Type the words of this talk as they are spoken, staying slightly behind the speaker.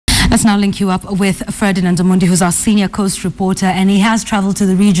Let's now link you up with Ferdinand Amundi, who's our senior coast reporter, and he has traveled to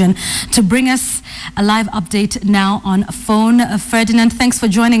the region to bring us a live update now on phone. Ferdinand, thanks for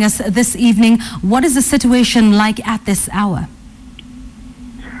joining us this evening. What is the situation like at this hour?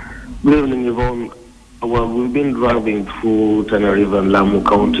 Good evening, Yvonne. Well, we've been driving through Tenerife and Lamu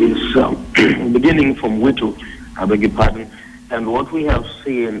counties, beginning from Witu, I beg your pardon. And what we have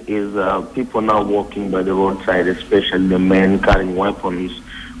seen is people now walking by the roadside, especially the men carrying weapons,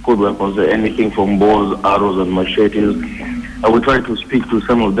 good weapons, anything from bows, arrows, and machetes. We tried to speak to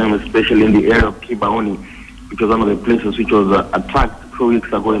some of them, especially in the area of Kibaoni, which was one of the places which was attacked 2 weeks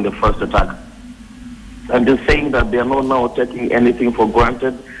ago in the first attack. And they're saying that they are not now taking anything for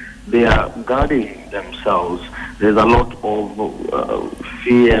granted. They are guarding themselves. There's a lot of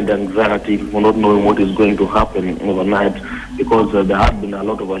fear and anxiety for not knowing what is going to happen overnight, because there have been a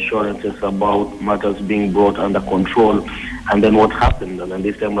lot of assurances about matters being brought under control. And then what happened? And then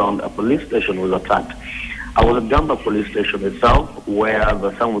this time around, a police station was attacked. I was at Gamba police station itself, where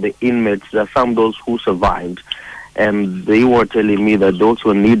some of the inmates, there are some of those who survived, and they were telling me that they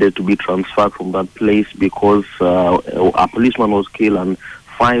also needed to be transferred from that place because a policeman was killed, and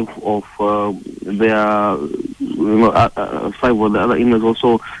five of the other inmates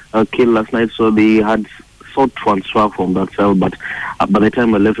also killed last night. So they had sought transfer from that cell, but by the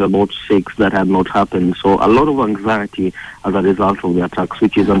time I left, about 6, that had not happened. So a lot of anxiety as a result of the attacks,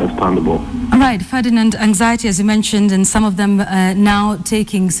 which is understandable. All right, Ferdinand, anxiety, as you mentioned, and some of them now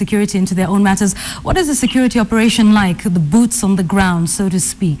taking security into their own matters. What is the security operation like, the boots on the ground, so to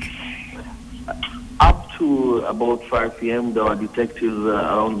speak? Up to about 5 p.m., there were detectives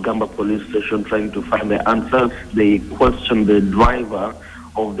around Gamba police station trying to find the answers. They questioned the driver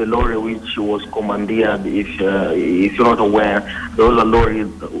of the lorry which was commandeered. If you're not aware, there was a lorry,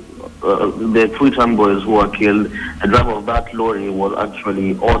 the 3 ton boys who were killed. The driver of that lorry was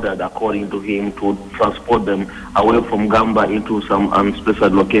actually ordered, according to him, to transport them away from Gamba into some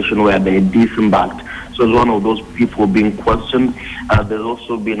unspecified location where they disembarked. So it's one of those people being questioned. There's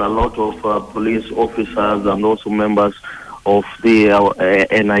also been a lot of police officers and also members of the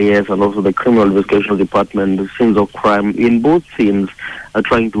NIS and also the Criminal Investigation Department, the scenes of crime in both scenes,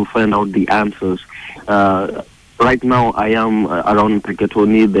 trying to find out the answers. Right now, I am around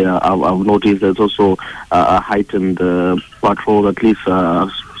Peketoni. There, I've noticed there's also a heightened patrol. At least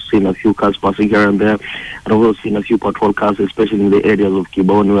I've seen a few cars passing here and there. And I've also seen a few patrol cars, especially in the areas of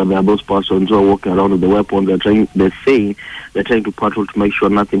Kibaoni, where there are those persons who are walking around with the weapons. They're saying they're trying to patrol to make sure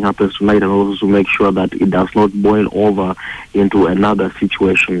nothing happens tonight, and also to make sure that it does not boil over into another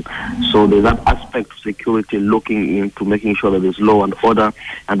situation. So there's that aspect of security, looking into making sure that there's law and order,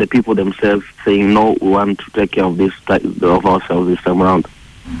 and the people themselves saying, no, we want to take care of this of ourselves this time around.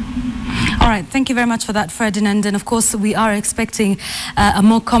 All right, thank you very much for that, Ferdinand. And of course, we are expecting a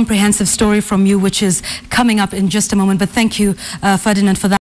more comprehensive story from you, which is coming up in just a moment. But thank you, Ferdinand, for that.